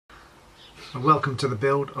And welcome to the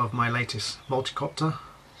build of my latest multicopter.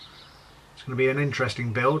 It's going to be an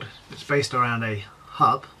interesting build. It's based around a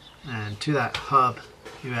hub, and to that hub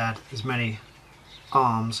you add as many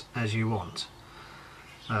arms as you want.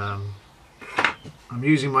 I'm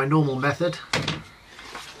using my normal method: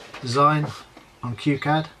 design on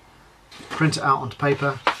QCAD, print it out onto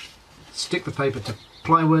paper, stick the paper to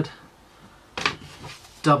plywood,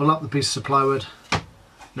 double up the pieces of plywood, and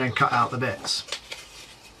then cut out the bits.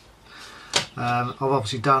 I've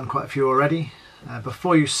obviously done quite a few already.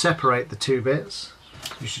 Before you separate the two bits,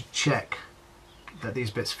 you should check that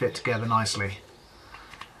these bits fit together nicely.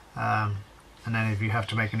 And then if you have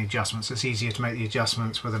to make any adjustments, it's easier to make the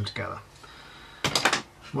adjustments with them together.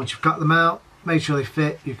 Once you've cut them out, make sure they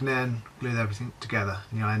fit, you can then glue everything together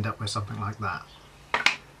and you'll end up with something like that.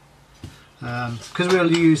 Because we're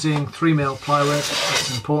using 3mm plywood,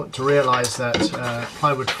 it's important to realise that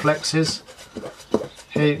plywood flexes.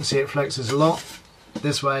 Here you can see it flexes a lot,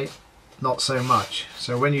 this way not so much.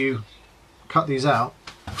 So when you cut these out,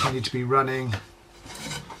 you need to be running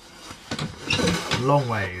long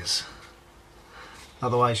ways,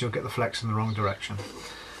 otherwise you'll get the flex in the wrong direction.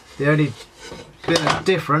 The only bit that's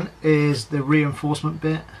different is the reinforcement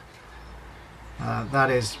bit.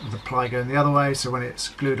 That is the ply going the other way, so when it's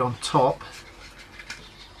glued on top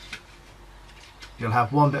you'll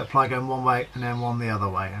have one bit of ply going one way and then one the other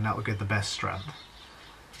way, and that will give the best strength.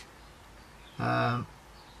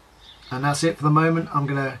 And that's it for the moment. I'm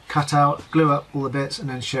going to cut out, glue up all the bits and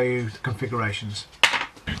then show you the configurations.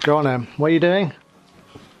 Go on then, what are you doing?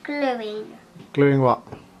 Gluing. Gluing what?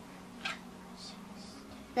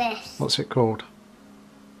 This. What's it called?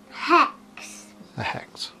 Hex. A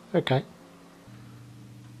hex. Okay.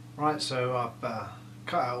 Right, so I've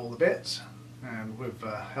cut out all the bits, and with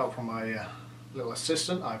help from my little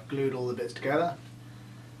assistant I've glued all the bits together,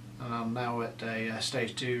 and I'm now at a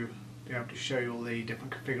stage 2 be able to show you all the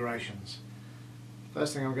different configurations.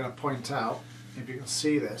 First thing I'm going to point out, if you can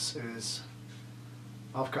see this, is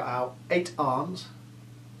I've cut out 8 arms,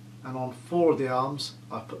 and on 4 of the arms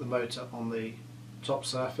I've put the motor on the top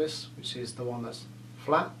surface, which is the one that's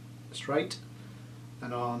flat, straight,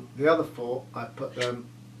 and on the other 4 I've put them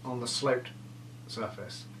on the sloped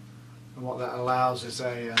surface. And what that allows is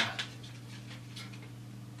a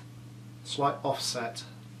slight offset,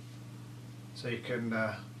 so you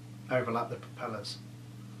can overlap the propellers.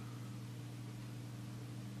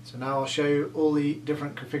 So now I'll show you all the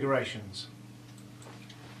different configurations.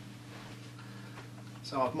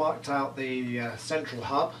 So I've marked out the central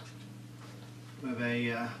hub with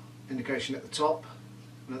a indication at the top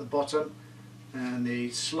and at the bottom, and the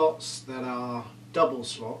slots that are double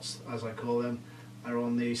slots, as I call them, are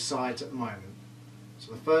on the sides at the moment.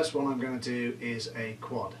 So the first one I'm going to do is a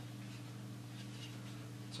quad.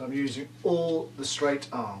 So I'm using all the straight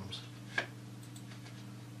arms.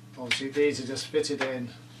 Obviously these are just fitted in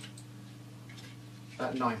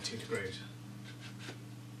at 90 degrees.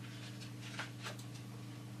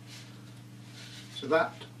 So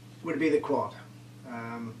that would be the quad.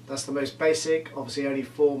 That's the most basic, obviously only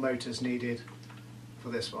 4 motors needed for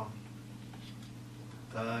this one.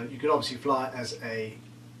 You could obviously fly it as a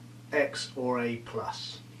X or a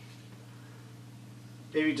plus.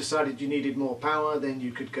 If you decided you needed more power, then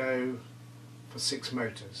you could go for 6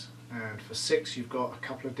 motors, and for 6 you've got a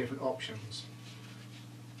couple of different options.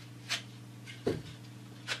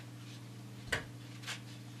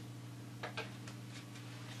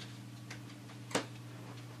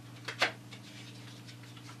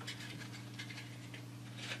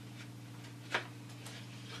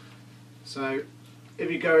 So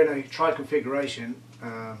if you go in a tri configuration,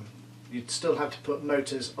 you'd still have to put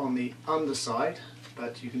motors on the underside,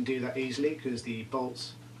 but you can do that easily because the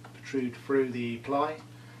bolts protrude through the ply.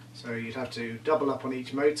 So you'd have to double up on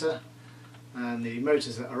each motor, and the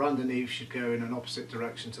motors that are underneath should go in an opposite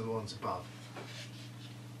direction to the ones above.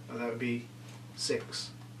 And that would be 6.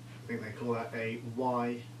 I think they call that a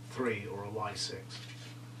Y3 or a Y6.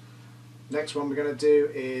 Next one we're going to do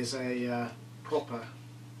is a proper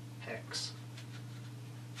hex.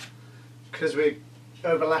 Because we're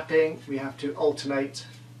overlapping, we have to alternate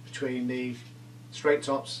between the straight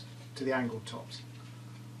tops to the angled tops.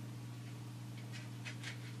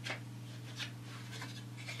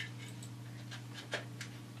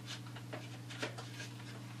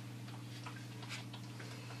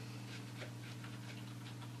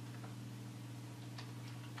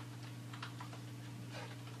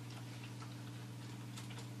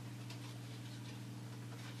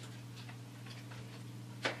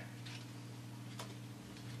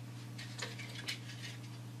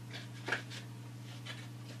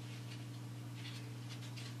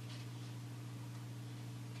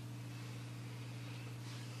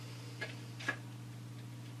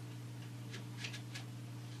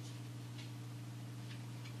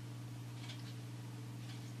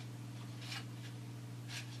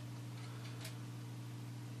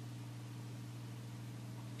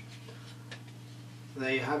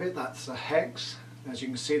 there you have it, that's a hex. As you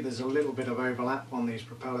can see, there's a little bit of overlap on these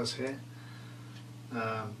propellers here,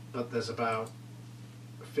 but there's about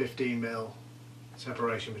 15mm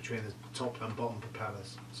separation between the top and bottom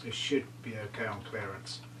propellers, so it should be okay on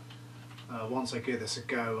clearance. Once I give this a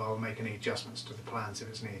go, I'll make any adjustments to the plans if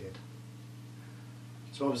it's needed.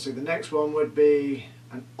 So obviously the next one would be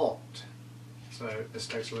an oct, so this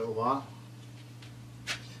takes a little while.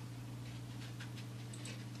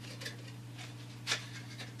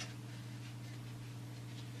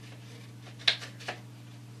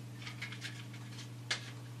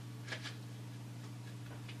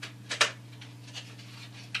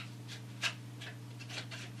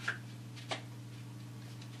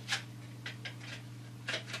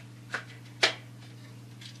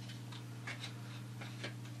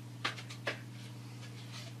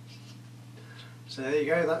 So there you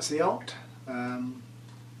go, that's the oct. You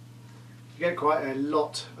get quite a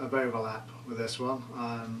lot of overlap with this one.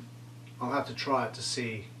 I'll have to try it to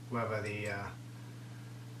see whether the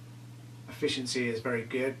efficiency is very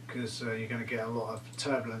good, because you're going to get a lot of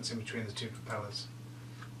turbulence in between the two propellers.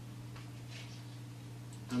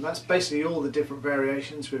 And that's basically all the different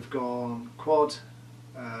variations. We've gone quad,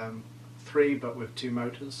 3 but with 2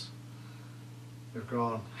 motors. We've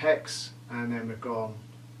gone hex, and then we've gone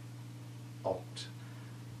oct.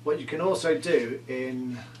 What you can also do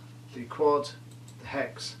in the quad, the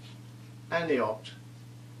hex and the oct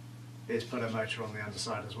is put a motor on the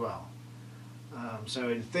underside as well. So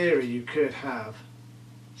in theory you could have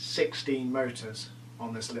 16 motors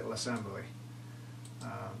on this little assembly.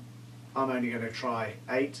 I'm only going to try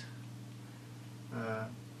 8,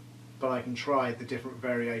 but I can try the different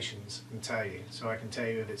variations and tell you. So I can tell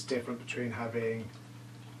you if it's different between having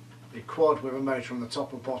the quad with a motor on the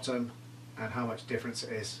top or bottom, and how much difference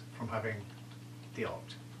it is from having the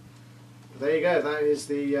oct. But there you go, that is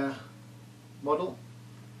the model.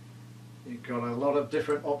 You've got a lot of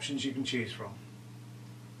different options you can choose from.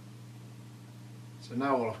 So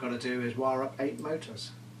now all I've got to do is wire up 8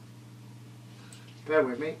 motors. Bear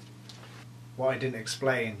with me. What I didn't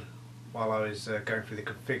explain while I was going through the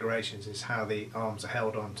configurations is how the arms are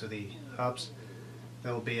held onto the hubs.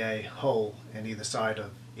 There will be a hole in either side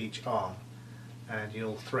of each arm, and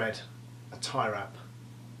you'll thread a tie wrap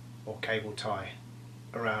or cable tie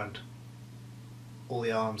around all the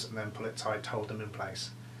arms and then pull it tight to hold them in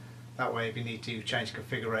place. That way if you need to change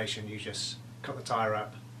configuration, you just cut the tie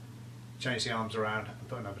wrap, change the arms around and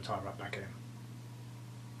put another tie wrap back in.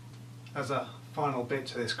 As a final bit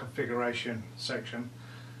to this configuration section,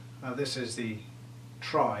 this is the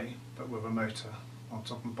tri but with a motor on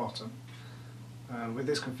top and bottom. With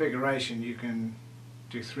this configuration you can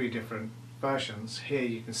do 3 different versions. Here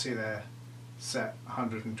you can see they're set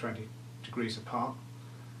 120 degrees apart.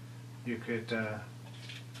 You could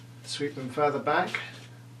sweep them further back,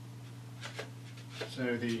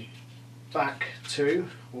 so the back 2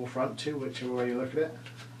 or front 2, whichever way you look at it,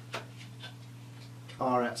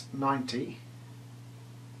 are at 90,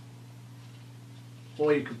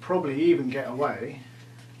 or you could probably even get away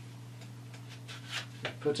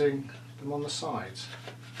with putting them on the sides.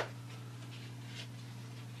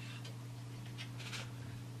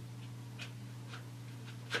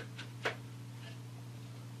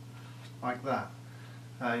 Like that.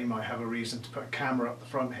 You might have a reason to put a camera up the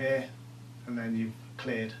front here, and then you've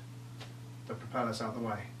cleared the propellers out of the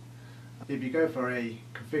way. If you go for a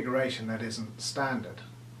configuration that isn't standard,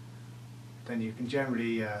 then you can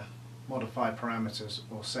generally modify parameters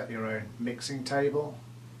or set your own mixing table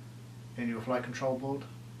in your flight control board.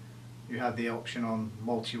 You have the option on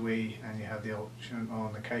multi-wii and you have the option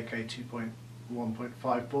on the KK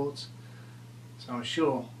 2.1.5 boards. So I'm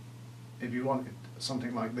sure if you wanted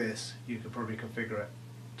something like this, you could probably configure it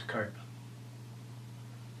to cope.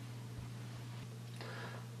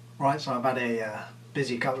 Right, so I've had a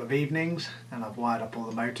busy couple of evenings and I've wired up all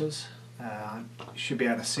the motors. You should be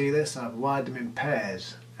able to see this. I've wired them in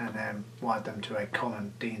pairs and then wired them to a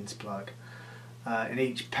common Dean's plug. In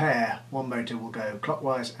each pair, one motor will go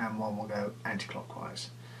clockwise and one will go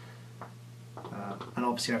anti-clockwise. And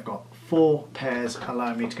obviously I've got 4 pairs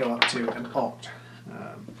allowing me to go up to an oct.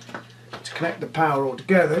 To connect the power all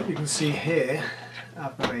together, you can see here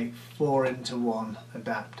I've got a 4-into-1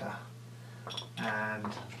 adapter, and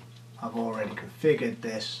I've already configured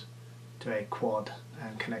this to a quad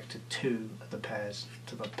and connected 2 of the pairs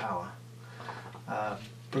to the power.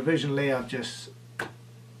 Provisionally I've just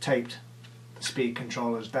taped the speed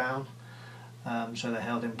controllers down so they're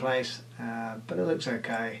held in place, but it looks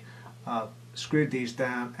okay. I've screwed these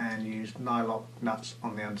down and used nylock nuts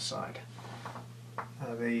on the underside.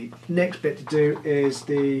 The next bit to do is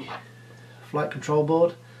the flight control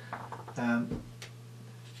board.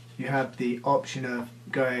 you have the option of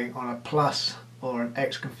going on a plus or an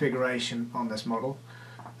X configuration on this model,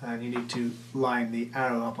 and you need to line the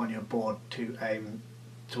arrow up on your board to aim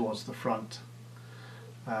towards the front.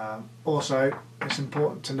 Also, it's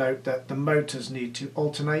important to note that the motors need to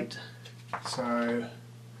alternate, so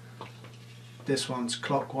this one's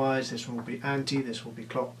clockwise, this one will be anti, this will be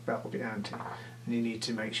clock, that will be anti, and you need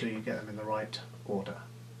to make sure you get them in the right order.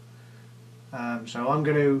 So I'm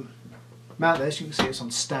going to mount this. You can see it's on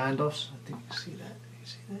standoffs. I think you can see that. You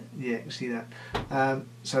see that? Yeah, you can see that.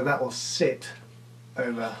 So that will sit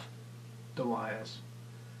over the wires,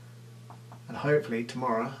 and hopefully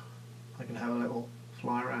tomorrow I can have a little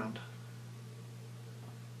fly around.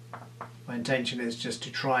 My intention is just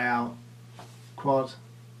to try out quad,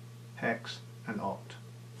 hex and oct.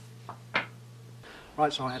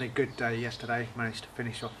 Right, so I had a good day yesterday, managed to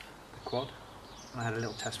finish off the quad. I had a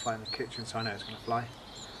little test flight in the kitchen, so I know it's going to fly.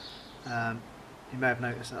 You may have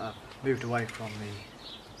noticed that I've moved away from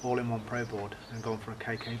the all-in-one Pro board and gone for a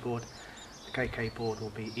KK board. The KK board will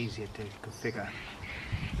be easier to configure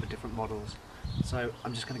for different models. So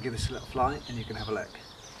I'm just going to give this a little fly and you can have a look.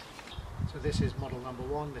 So this is model number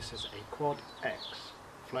 1, this is a Quad X,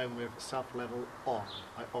 flown with self-level on.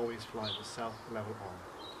 I always fly with self-level on.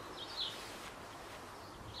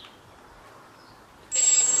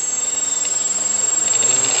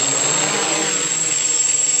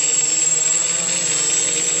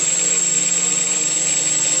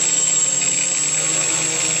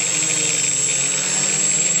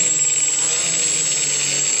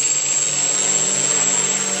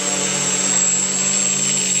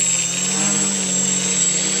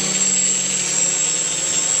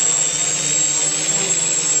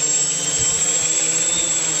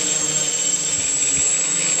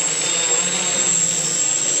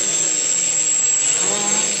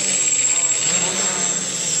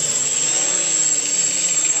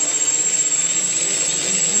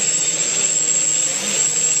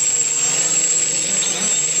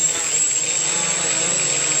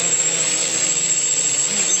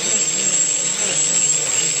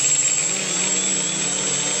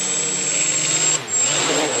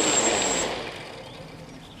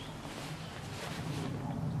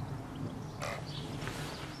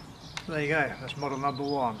 There you go, that's model number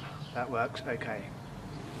 1. That works okay.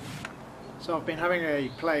 So I've been having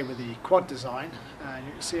a play with the quad design, and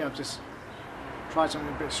you can see I've just tried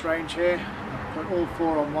something a bit strange here. I've put all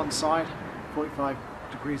 4 on one side, 45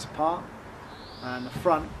 degrees apart, and the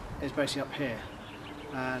front is basically up here.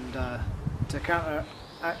 And to counteract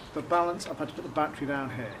the balance, I've had to put the battery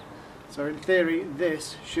down here. So in theory,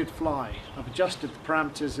 this should fly. I've adjusted the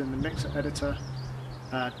parameters in the mixer editor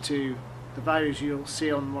to the values you'll see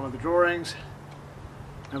on one of the drawings,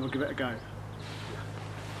 and we'll give it a go.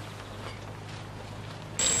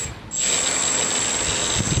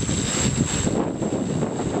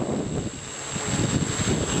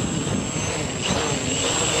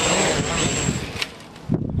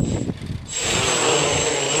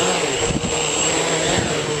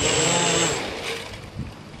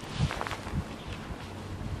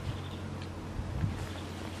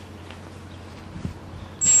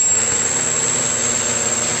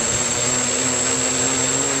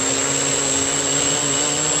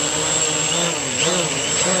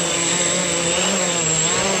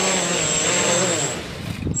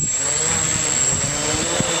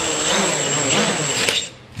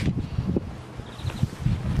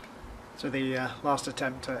 So the last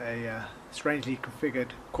attempt at a strangely configured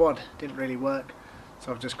quad didn't really work,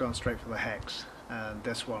 so I've just gone straight for the hex, and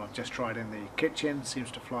this one I've just tried in the kitchen,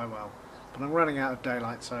 seems to fly well. But I'm running out of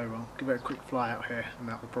daylight, so I'll give it a quick fly out here, and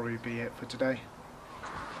that will probably be it for today.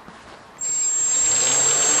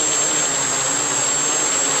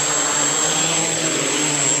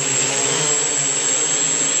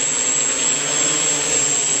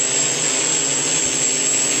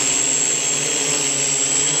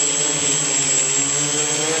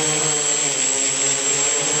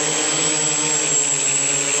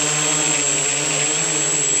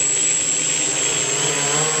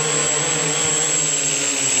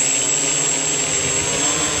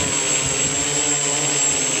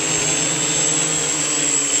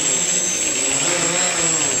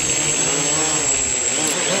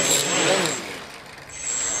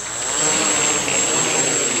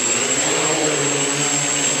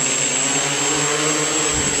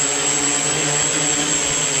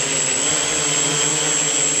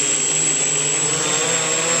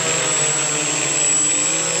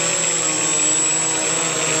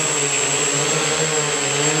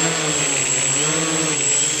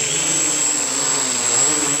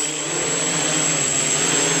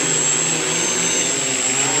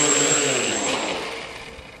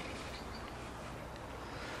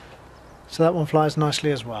 So that one flies nicely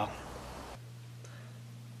as well.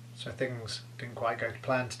 So things didn't quite go to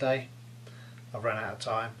plan today. I've run out of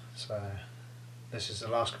time, so this is the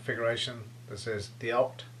last configuration. This is the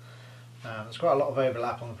Oct. There's quite a lot of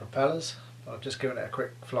overlap on the propellers, but I've just given it a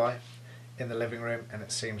quick fly in the living room and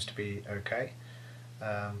it seems to be okay.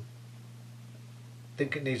 I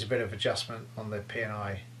think it needs a bit of adjustment on the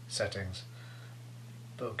P&I settings,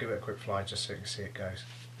 but I'll give it a quick fly just so you can see it goes.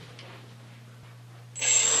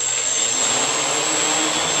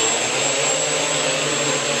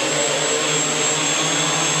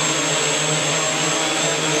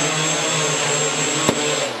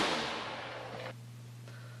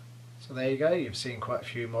 So there you go, you've seen quite a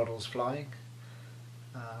few models flying.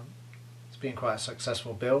 It's been quite a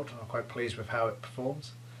successful build. I'm quite pleased with how it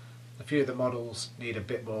performs. A few of the models need a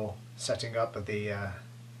bit more setting up of the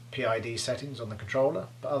PID settings on the controller,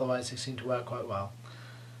 but otherwise they seem to work quite well.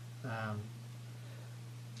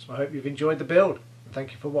 So I hope you've enjoyed the build, and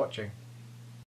thank you for watching.